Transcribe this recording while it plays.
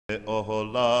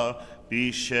Ohola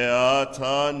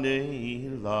Bisheata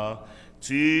Neilah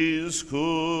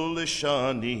Tizku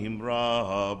Lishanim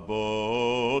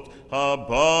Rabot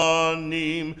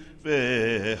Habanim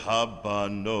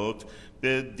Vehabanot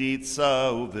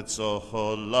Beditza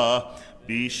Uvitzohola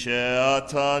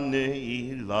Bisheata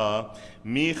Neilah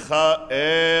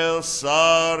Michael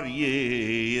Sar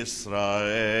Yisrael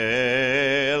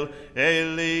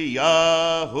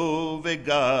Eliyahu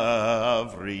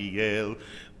Vegavriel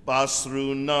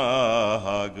Basru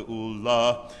Nagula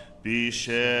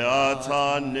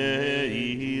Bisheata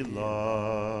Neilah.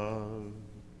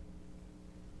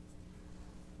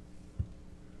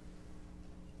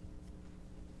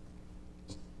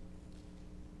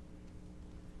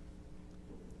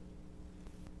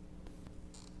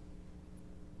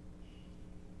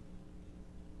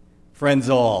 Friends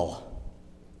all,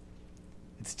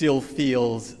 it still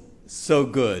feels so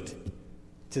good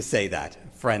to say that,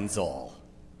 friends all.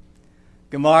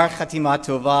 Gemar Chatima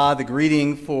Tova, the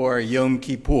greeting for Yom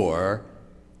Kippur,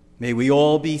 may we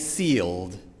all be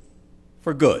sealed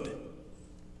for good.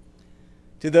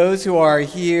 To those who are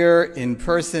here in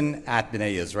person at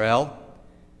B'nai Israel,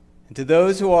 and to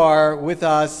those who are with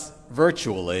us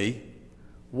virtually,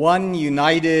 one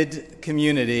united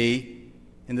community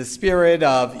in the spirit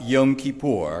of Yom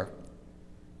Kippur,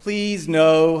 please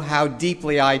know how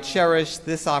deeply I cherish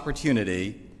this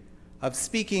opportunity of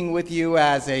speaking with you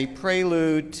as a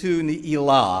prelude to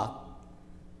Neilah,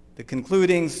 the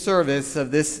concluding service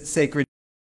of this sacred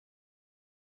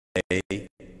day,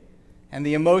 and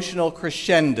the emotional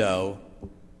crescendo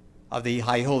of the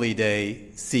High Holy Day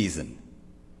season.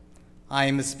 I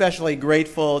am especially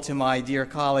grateful to my dear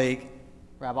colleague,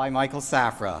 Rabbi Michael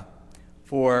Safra,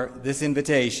 for this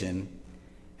invitation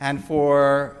and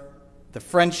for the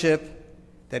friendship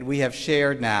that we have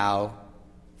shared now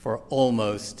for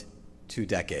almost 2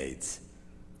 decades.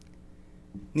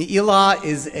 Neilah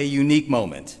is a unique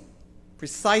moment,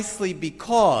 precisely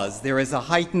because there is a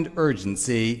heightened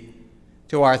urgency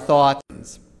to our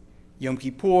thoughts. Yom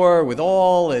Kippur, with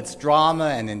all its drama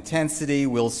and intensity,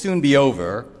 will soon be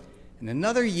over, and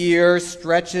another year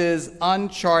stretches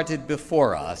uncharted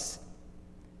before us.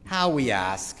 How, we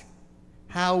ask,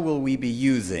 how will we be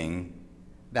using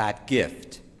that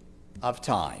gift of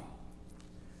time?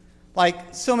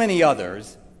 Like so many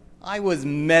others, I was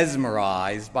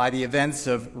mesmerized by the events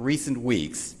of recent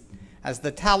weeks as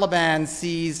the Taliban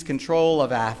seized control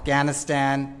of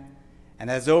Afghanistan and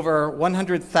as over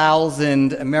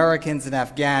 100,000 Americans and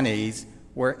Afghanis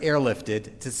were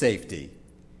airlifted to safety.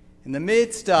 In the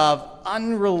midst of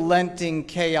unrelenting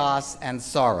chaos and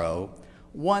sorrow,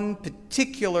 one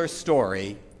particular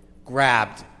story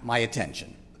grabbed my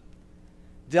attention.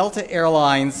 Delta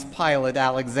Airlines pilot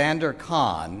Alexander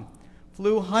Khan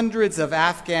flew hundreds of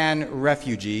Afghan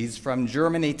refugees from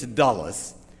Germany to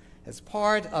Dulles as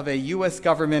part of a U.S.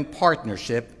 government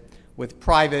partnership with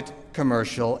private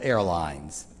commercial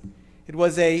airlines. It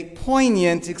was a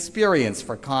poignant experience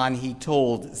for Khan, he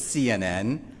told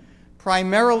CNN,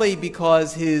 primarily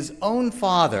because his own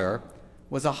father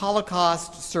was a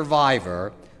Holocaust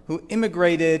survivor who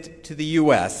immigrated to the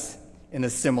U.S. in a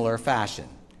similar fashion.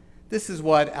 This is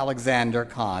what Alexander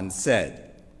Khan said.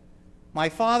 My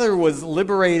father was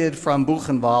liberated from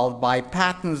Buchenwald by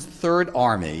Patton's Third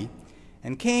Army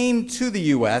and came to the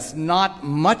U.S. not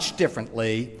much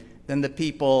differently than the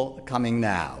people coming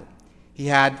now. He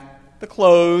had the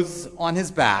clothes on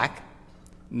his back,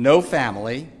 no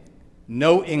family,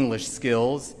 no English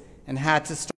skills, and had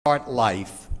to start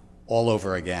life all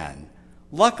over again.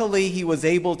 Luckily, he was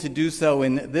able to do so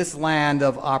in this land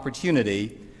of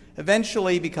opportunity,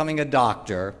 eventually becoming a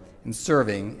doctor and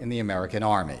serving in the American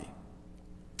Army.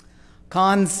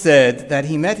 Khan said that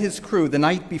he met his crew the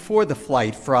night before the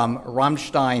flight from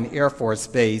Ramstein Air Force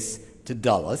Base to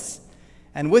Dulles,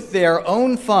 and with their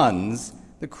own funds,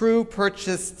 the crew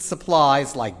purchased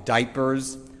supplies like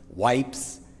diapers,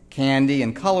 wipes, candy,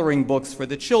 and coloring books for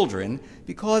the children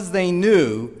because they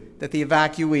knew that the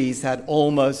evacuees had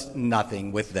almost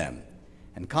nothing with them.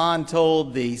 And Khan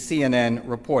told the CNN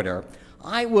reporter,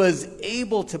 I was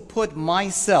able to put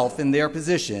myself in their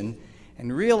position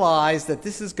and realize that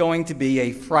this is going to be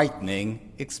a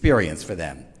frightening experience for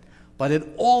them. But it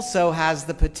also has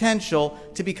the potential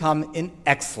to become an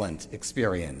excellent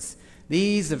experience.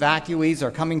 These evacuees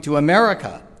are coming to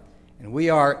America, and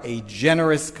we are a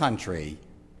generous country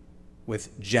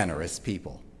with generous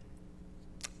people.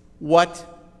 What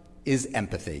is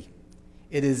empathy?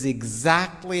 It is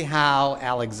exactly how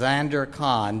Alexander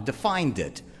Khan defined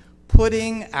it,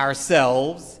 putting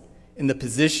ourselves in the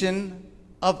position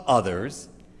of others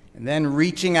and then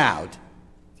reaching out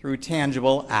through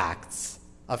tangible acts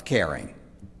of caring.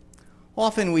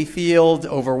 Often we feel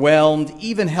overwhelmed,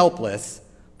 even helpless,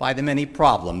 by the many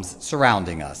problems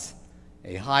surrounding us.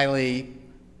 A highly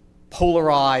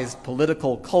polarized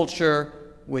political culture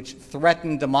which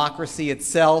threaten democracy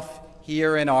itself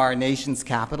here in our nation's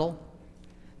capital,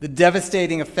 the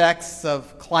devastating effects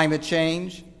of climate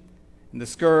change, and the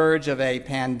scourge of a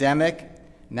pandemic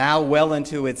now well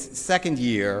into its second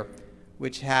year,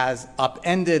 which has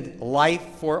upended life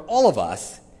for all of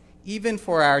us, even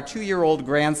for our 2-year-old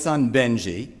grandson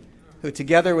Benji, who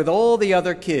together with all the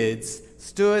other kids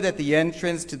stood at the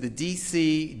entrance to the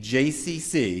DC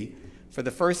JCC for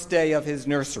the first day of his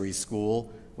nursery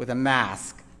school with a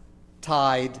mask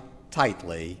tied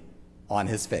tightly on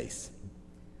his face.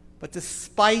 But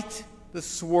despite the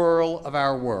swirl of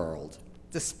our world,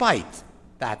 despite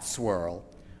that swirl,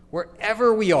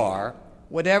 wherever we are,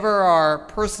 whatever our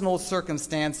personal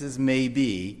circumstances may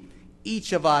be,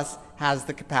 each of us has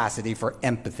the capacity for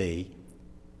empathy,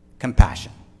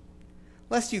 compassion.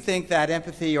 Lest you think that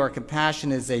empathy or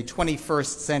compassion is a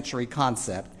 21st century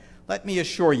concept, let me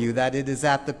assure you that it is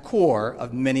at the core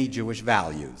of many Jewish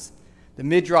values. The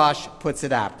Midrash puts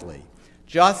it aptly.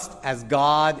 Just as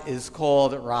God is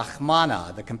called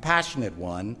Rahmana, the compassionate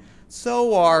one,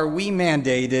 so are we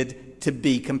mandated to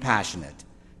be compassionate,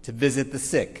 to visit the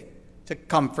sick, to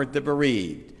comfort the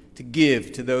bereaved, to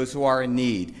give to those who are in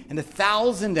need, and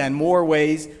 1,000 and more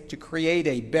ways to create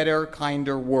a better,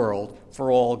 kinder world for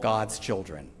all God's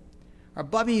children. Our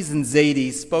Bubbies and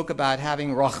Zadis spoke about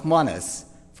having Rahmanas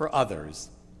for others.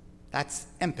 That's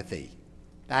empathy.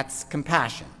 That's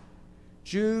compassion.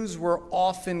 Jews were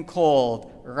often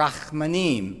called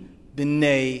Rachmanim,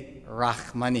 B'nei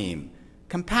Rachmanim,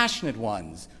 compassionate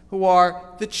ones, who are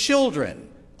the children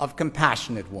of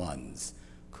compassionate ones.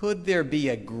 Could there be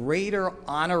a greater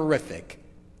honorific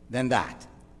than that?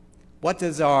 What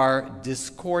does our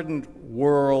discordant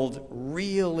world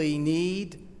really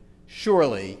need?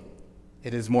 Surely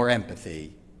it is more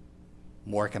empathy,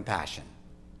 more compassion.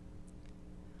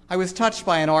 I was touched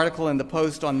by an article in the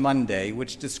Post on Monday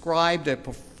which described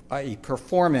a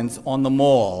performance on the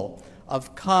Mall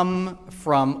of Come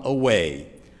From Away,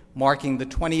 marking the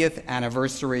 20th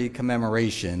anniversary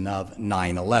commemoration of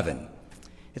 9/11.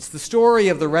 It's the story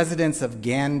of the residents of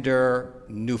Gander,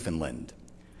 Newfoundland.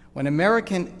 When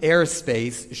American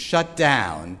airspace shut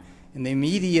down in the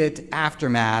immediate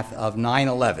aftermath of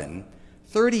 9/11,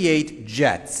 38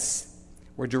 jets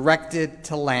were directed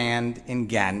to land in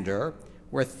Gander,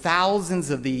 where thousands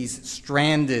of these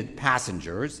stranded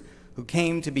passengers, who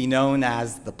came to be known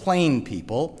as the Plane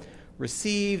People,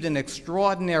 received an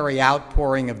extraordinary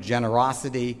outpouring of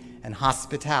generosity and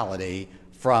hospitality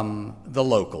from the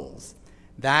locals.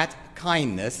 That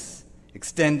kindness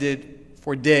extended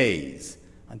for days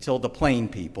until the Plane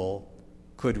People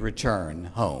could return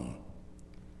home.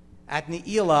 At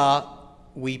Neilah,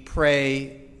 we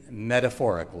pray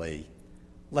metaphorically,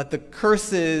 let the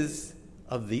curses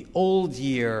of the old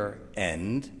year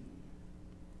end,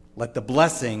 let the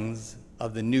blessings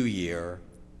of the new year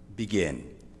begin.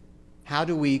 How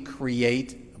do we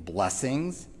create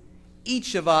blessings?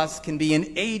 Each of us can be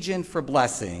an agent for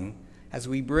blessing as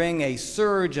we bring a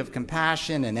surge of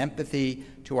compassion and empathy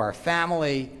to our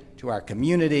family, to our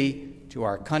community, to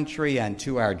our country, and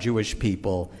to our Jewish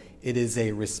people. It is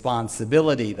a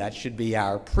responsibility that should be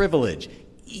our privilege,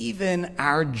 even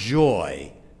our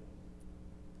joy,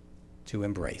 to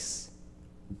embrace.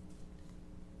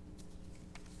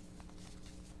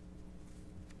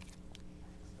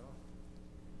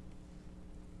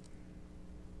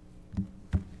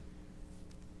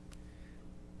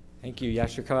 Thank you,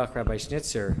 Yasher Koach, Rabbi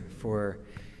Schnitzer, for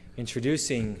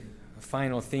introducing a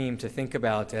final theme to think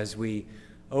about as we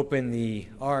open the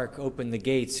ark, open the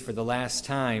gates for the last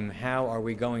time. How are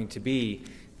we going to be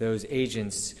those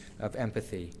agents of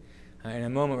empathy? In a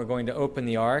moment, we're going to open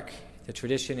the ark. The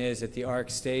tradition is that the ark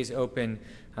stays open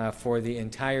for the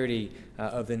entirety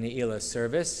of the Neilah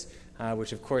service,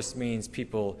 which of course means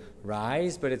people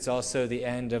rise, but it's also the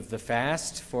end of the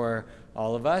fast for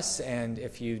all of us. And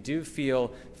if you do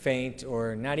feel faint,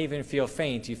 or not even feel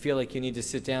faint, you feel like you need to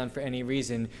sit down for any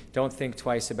reason, don't think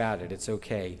twice about it. It's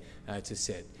okay to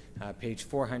sit. Page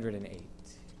 408.